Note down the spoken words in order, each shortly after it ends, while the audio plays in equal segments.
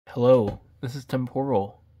Hello, this is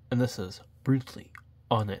Temporal, and this is Brutally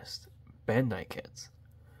Honest Bandai Kids.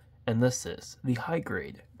 And this is the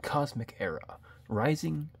high-grade Cosmic Era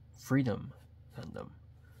Rising Freedom Gundam.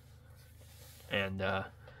 And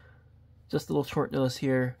just a little short notice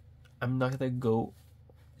here, I'm not going to go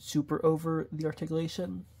super over the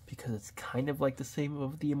articulation, because it's kind of like the same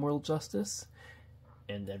of the Immortal Justice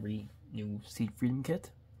and every new Seed Freedom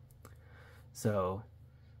kit. So,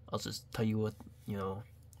 I'll just tell you what,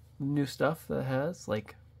 new stuff that it has,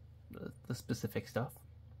 like the specific stuff.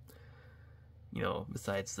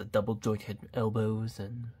 Besides the double jointed elbows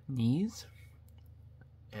and knees,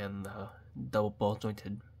 and the double ball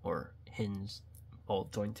jointed or hinged ball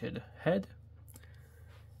jointed head.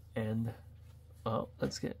 And, well,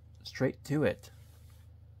 let's get straight to it.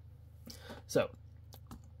 So,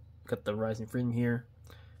 got the Rising Freedom here.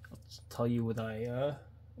 I'll just tell you what I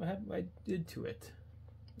did to it.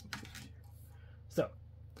 So,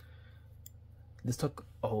 this took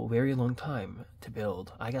a very long time to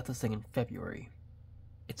build. I got this thing in February.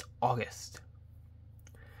 It's August.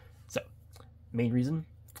 So, main reason,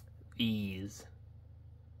 these.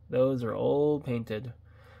 Those are all painted.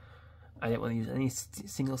 I didn't want to use any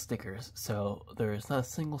single stickers, so there's not a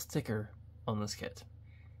single sticker on this kit.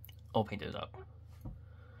 All painted up.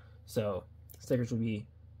 So, stickers would be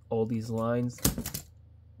all these lines.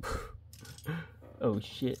 Oh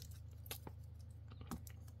shit.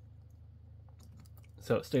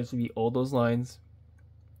 So stickers would be all those lines.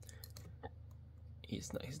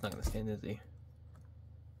 He's not gonna stand, is he?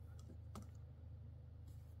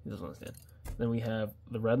 He doesn't want to stand. Then we have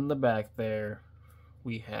the red in the back there.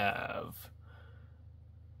 We have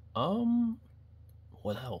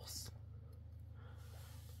what else?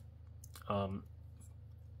 I'll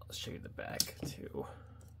show you the back too.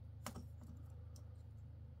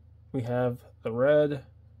 We have the red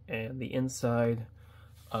and the inside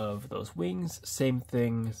of those wings. Same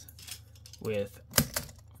things with,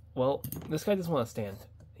 well, this guy doesn't want to stand.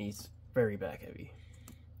 He's very back heavy.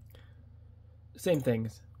 Same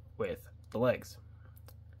things with the legs.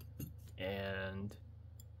 And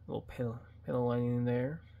a little panel lining in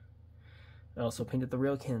there. I also painted the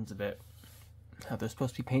rail cannons a bit, how they're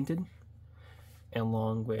supposed to be painted, and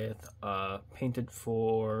along with painted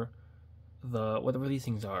for the whatever these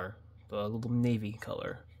things are, the little navy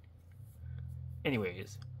color.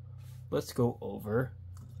 Anyways, let's go over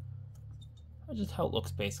just how it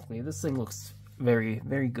looks. Basically, this thing looks very,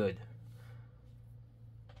 very good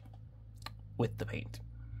with the paint.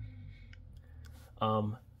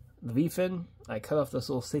 The V-fin, I cut off those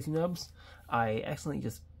little safety nubs. I accidentally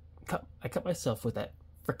just cut myself with that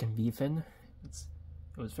frickin' V-fin. It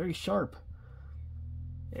was very sharp.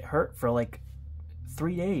 It hurt for like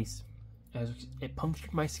 3 days. As it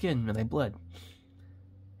punctured my skin and I bled.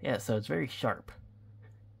 Yeah, so it's very sharp.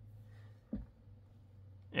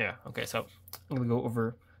 Yeah, okay, so I'm gonna go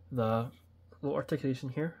over the little articulation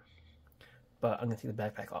here, but I'm gonna take the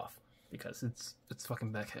backpack off because it's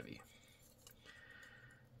fucking back heavy.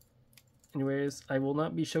 Anyways, I will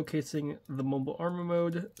not be showcasing the mobile armor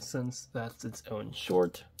mode since that's its own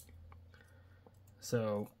short.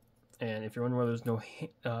 So, and if you're wondering why there's no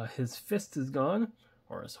his fist is gone,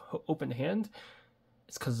 or his open hand,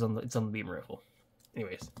 it's because it's on the beam rifle.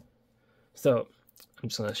 Anyways, so I'm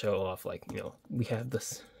just gonna show off, like, we have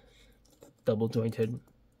this double jointed,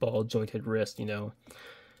 ball jointed wrist, and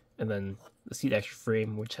then the seat action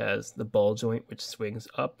frame, which has the ball joint, which swings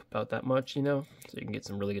up about that much, so you can get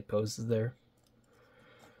some really good poses there.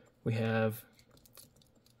 We have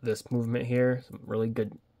this movement here, some really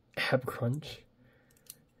good ab crunch,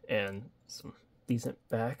 and some decent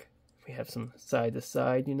back. We have some side to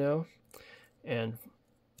side, and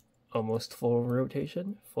almost full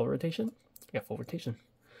rotation. Yeah, full rotation.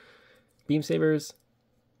 Beam sabers,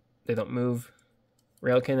 they don't move.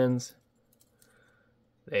 Rail cannons,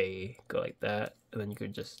 they go like that, and then you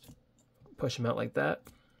could just push them out like that,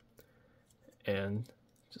 and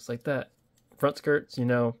just like that. Front skirts,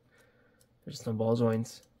 there's just some ball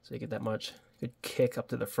joints, so you get that much. Good kick up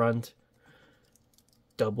to the front.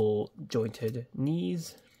 Double jointed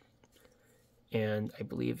knees, and I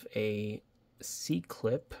believe a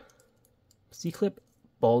C-clip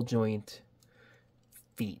ball joint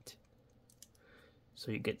feet.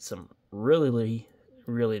 So you get some really,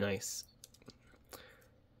 really nice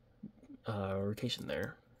rotation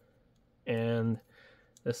there. And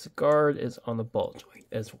this guard is on the ball joint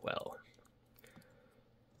as well.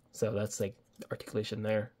 So that's like the articulation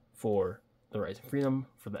there for the Rising Freedom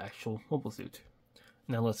for the actual mobile suit.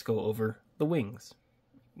 Now let's go over the wings.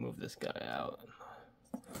 Move this guy out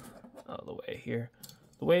of the way here.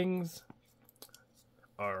 The wings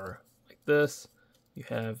are like this. You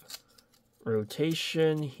have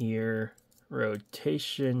rotation here,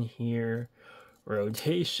 rotation here,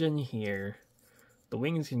 rotation here. The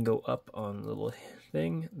wings can go up on the little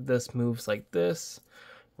thing. This moves like this.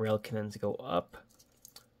 Rail cannons go up.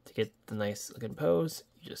 To get the nice looking pose,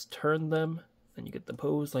 you just turn them, and you get the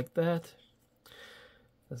pose like that.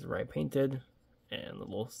 This is where I painted, and the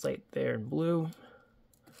little sight there in blue. And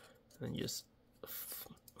then you just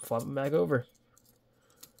flop them back over.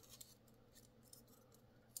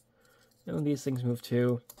 And these things move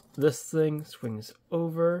too. This thing swings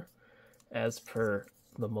over as per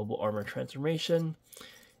the mobile armor transformation.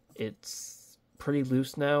 It's pretty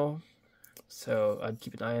loose now, so I'd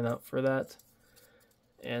keep an eye out for that.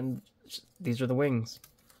 And these are the wings.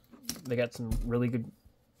 They got some really good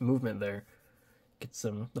movement there. Get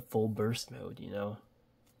the full burst mode, you know.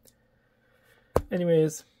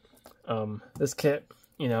 Anyways, this kit,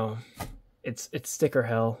 you know, it's sticker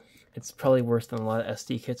hell. It's probably worse than a lot of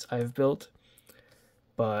SD kits I've built,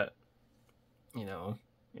 but you know,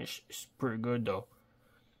 it's pretty good though.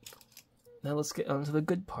 Now let's get on to the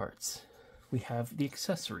good parts. We have the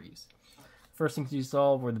accessories. First things you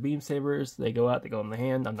saw were the beam sabers. They go out, they go in the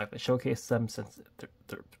hand. I'm not going to showcase them since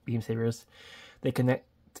they're beam sabers. They connect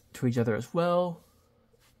to each other as well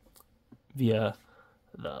via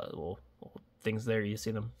the little things there. You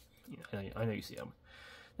see them. I know you see them.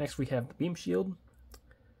 Next we have the beam shield,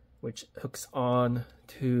 which hooks on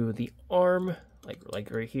to the arm,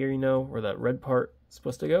 like right here, you know, where that red part is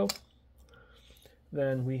supposed to go.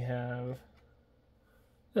 Then we have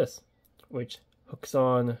this, which hooks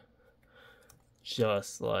on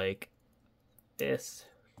just like this.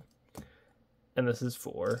 And this is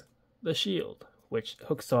for the shield, which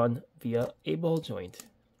hooks on via a ball joint,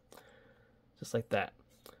 just like that.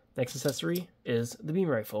 Next accessory is the beam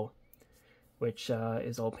rifle, which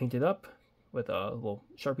is all painted up with a little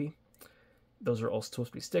Sharpie. Those are all supposed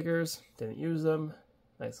to be stickers. Didn't use them.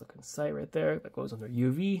 Nice looking sight right there. That goes under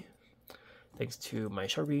UV. Thanks to my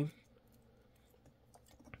Sharpie.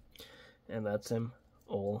 And that's him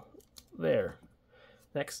all there.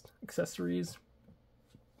 Next accessories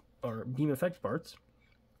are beam effect parts,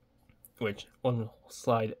 which one will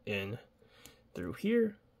slide in through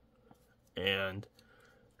here, and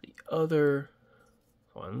the other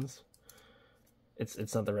ones,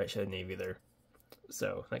 it's not the right shade of navy there,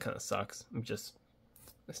 so that kind of sucks. I'm just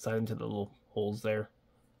slide into the little holes there.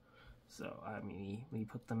 So I mean, we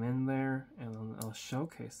put them in there, and then I'll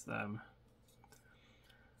showcase them.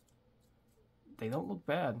 They don't look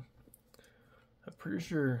bad. I'm pretty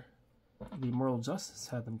sure the Immortal Justice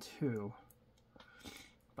had them too,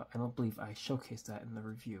 but I don't believe I showcased that in the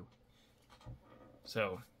review.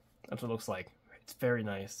 So that's what it looks like. It's very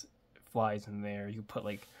nice. It flies in there. You can put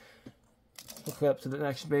like, hook it up to the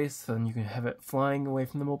action base, then you can have it flying away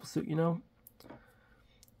from the mobile suit, you know.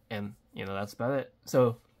 And you know, that's about it.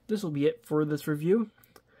 So this will be it for this review.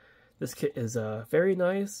 This kit is very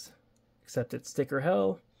nice, except it's sticker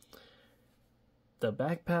hell. The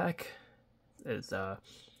backpack is the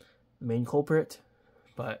main culprit,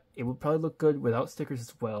 but it would probably look good without stickers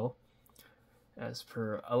as well, as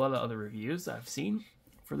per a lot of other reviews I've seen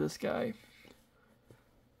for this guy.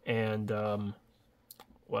 And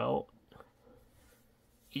well,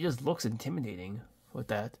 he just looks intimidating with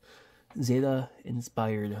that Zeta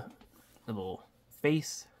inspired little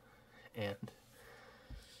face, and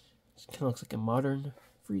it kind of looks like a modern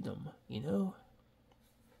Freedom, you know.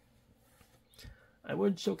 I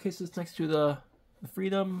would showcase this next to the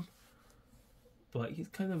Freedom, but he's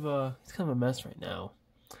kind of a mess right now.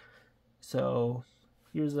 So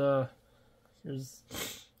here's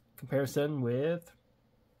comparison with,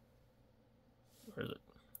 where is it?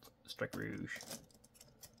 Strike Rouge.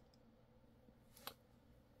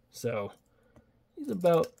 So he's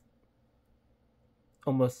about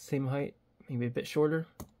almost the same height, maybe a bit shorter,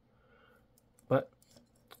 but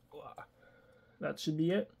that should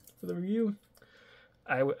be it for the review.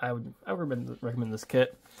 I would recommend this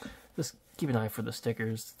kit. Just keep an eye for the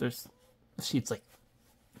stickers. There's the sheet's like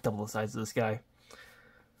double the size of this guy.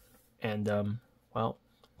 And well,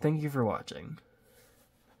 thank you for watching.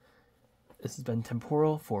 This has been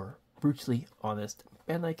Temporal for Brutally Honest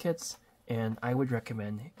Bandai Kits, and I would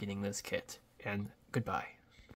recommend getting this kit. And goodbye.